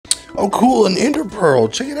Oh cool, an ender pearl,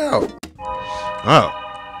 check it out. Oh,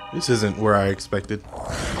 this isn't where I expected.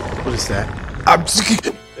 What is that?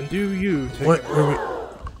 And do you take What?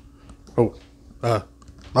 Wait. Oh,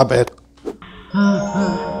 my bad.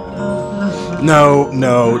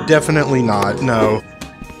 No, definitely not, no.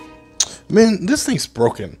 Man, this thing's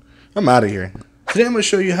broken. I'm out of here. Today I'm going to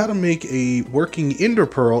show you how to make a working ender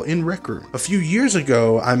pearl in Rec Room. A few years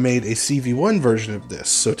ago, I made a CV1 version of this,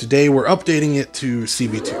 so today we're updating it to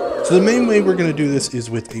CV2. So the main way we're going to do this is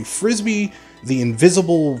with a frisbee, the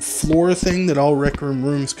invisible floor thing that all Rec Room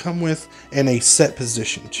rooms come with, and a set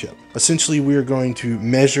position chip. Essentially, we are going to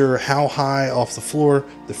measure how high off the floor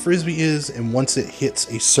the frisbee is, and once it hits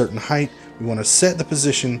a certain height, we want to set the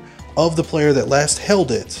position of the player that last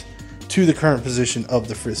held it to the current position of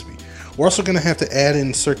the frisbee. We're also going to have to add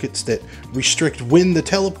in circuits that restrict when the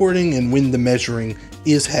teleporting and when the measuring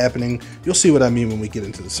is happening. You'll see what I mean when we get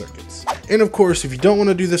into the circuits. And of course, if you don't want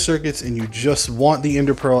to do the circuits and you just want the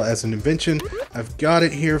ender pearl as an invention, I've got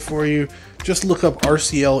it here for you. Just look up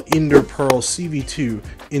RCL ender pearl CV2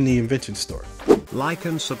 in the invention store. Like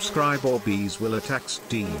and subscribe or bees will attack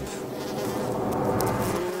Steve.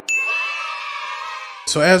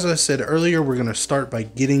 So as I said earlier, we're going to start by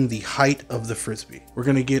getting the height of the frisbee. We're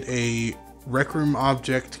going to get a Rec Room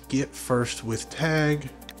object get first with tag.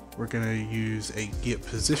 We're going to use a get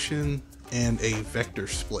position and a vector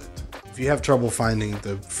split. If you have trouble finding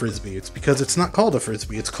the frisbee, it's because it's not called a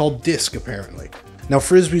frisbee, it's called disc apparently. Now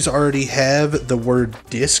frisbees already have the word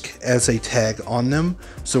disc as a tag on them,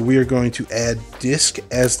 so we are going to add disc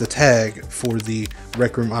as the tag for the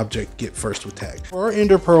Rec Room object get first with tag. For our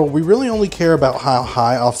ender pearl, we really only care about how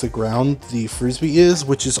high off the ground the frisbee is,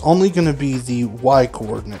 which is only going to be the Y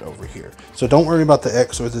coordinate over here. So don't worry about the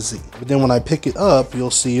X or the Z. But then when I pick it up,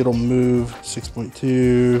 you'll see it'll move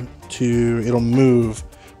 6.2 to, it'll move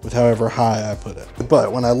with however high I put it.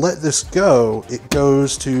 But when I let this go, it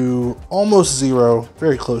goes to almost zero,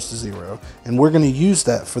 very close to zero, and we're going to use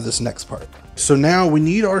that for this next part. So now we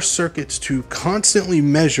need our circuits to constantly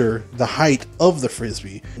measure the height of the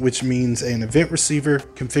frisbee, which means an event receiver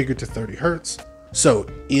configured to 30 Hertz. So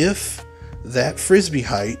if that frisbee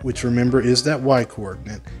height, which remember is that Y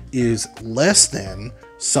coordinate, is less than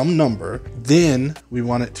some number, then we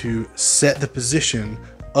want it to set the position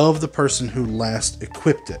of the person who last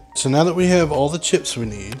equipped it. So now that we have all the chips we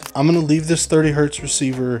need, I'm going to leave this 30 Hertz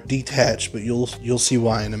receiver detached, but you'll see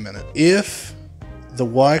why in a minute. If the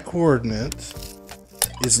Y coordinate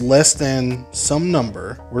is less than some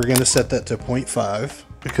number, we're going to set that to 0.5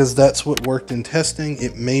 because that's what worked in testing.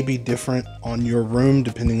 It may be different on your room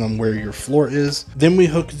depending on where your floor is. Then we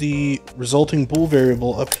hook the resulting bool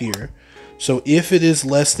variable up here. So if it is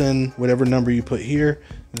less than whatever number you put here,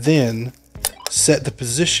 then set the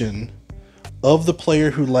position of the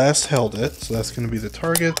player who last held it. So that's going to be the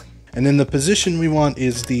target. And then the position we want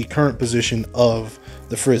is the current position of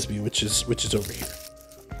the frisbee, which is over here.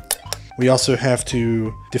 We also have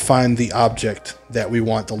to define the object that we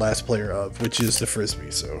want the last player of, which is the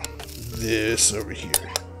frisbee. So this over here.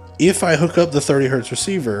 If I hook up the 30 Hertz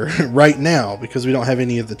receiver right now, because we don't have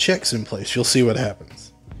any of the checks in place, you'll see what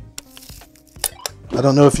happens. I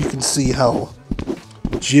don't know if you can see how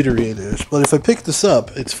jittery it is, but if I pick this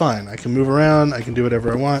up, it's fine. I can move around, I can do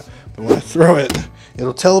whatever I want, but when I throw it,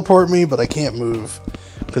 it'll teleport me, but I can't move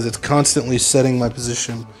because it's constantly setting my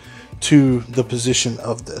position to the position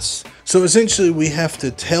of this. So essentially we have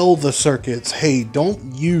to tell the circuits, hey,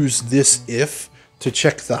 don't use this if to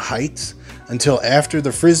check the height until after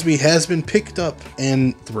the frisbee has been picked up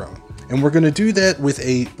and thrown. And we're going to do that with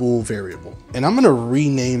a bool variable. And I'm going to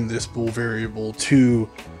rename this bool variable to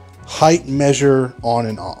height measure on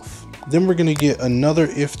and off. Then we're going to get another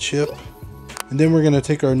if chip, and then we're going to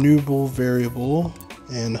take our new bool variable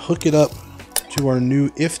and hook it up to our new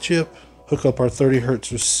if chip, hook up our 30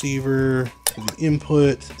 Hertz receiver to the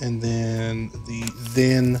input, and then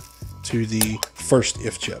to the first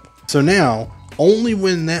if chip. So now only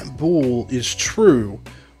when that bool is true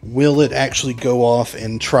will it actually go off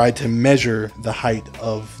and try to measure the height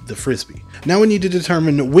of the frisbee. Now we need to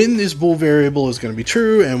determine when this bool variable is going to be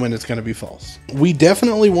true and when it's going to be false. We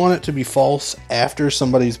definitely want it to be false after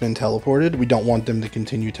somebody's been teleported. We don't want them to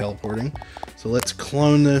continue teleporting. So let's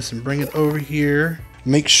clone this and bring it over here.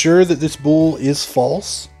 Make sure that this bool is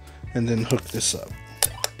false and then hook this up.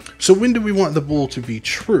 So when do we want the bool to be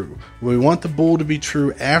true? We want the bool to be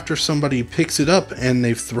true after somebody picks it up and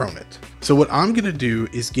they've thrown it. So what I'm going to do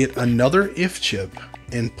is get another if chip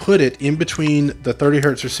and put it in between the 30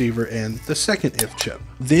 Hertz receiver and the second if chip.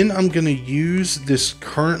 Then I'm going to use this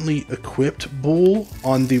currently equipped bool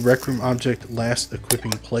on the Rec Room object last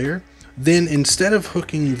equipping player. Then instead of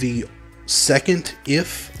hooking the second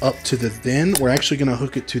if up to the then, we're actually going to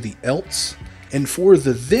hook it to the else. And for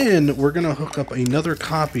the then, we're going to hook up another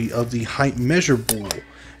copy of the height measure bool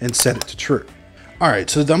and set it to true. All right,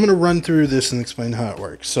 so I'm going to run through this and explain how it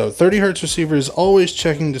works. So 30 hertz receiver is always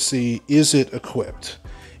checking to see, is it equipped?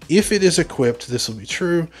 If it is equipped, this will be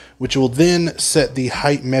true, which will then set the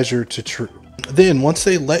height measure to true. Then once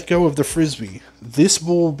they let go of the frisbee, this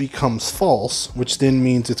bool becomes false, which then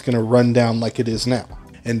means it's going to run down like it is now.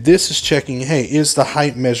 And this is checking, hey, is the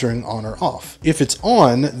height measuring on or off? If it's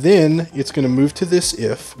on, then it's going to move to this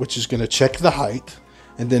if, which is going to check the height.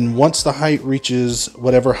 And then once the height reaches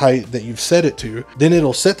whatever height that you've set it to, then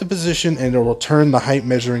it'll set the position and it'll turn the height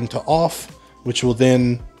measuring to off, which will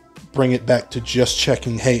then bring it back to just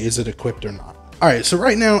checking, hey, is it equipped or not? All right, so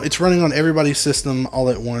right now it's running on everybody's system all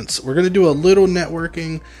at once. We're going to do a little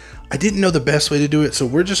networking. I didn't know the best way to do it, so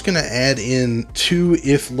we're just going to add in 2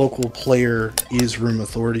 if local player is room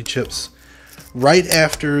authority chips right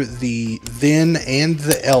after the then and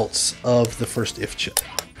the else of the first if chip.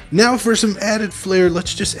 Now for some added flair,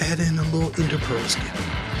 let's just add in a little interpearl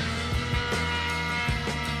skin.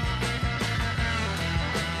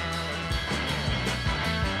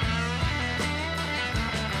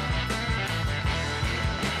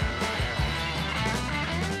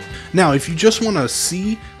 Now, if you just want to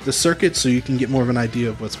see the circuit so you can get more of an idea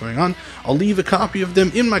of what's going on, I'll leave a copy of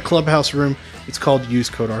them in my clubhouse room. It's called Use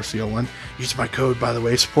Code RCL1. Use my code, by the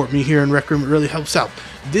way. Support me here in Rec Room. It really helps out.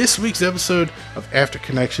 This week's episode of After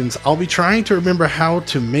Connections, I'll be trying to remember how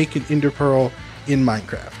to make an ender pearl in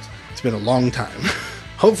Minecraft. It's been a long time.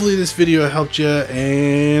 Hopefully this video helped you,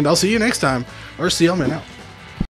 and I'll see you next time. RCL Man out.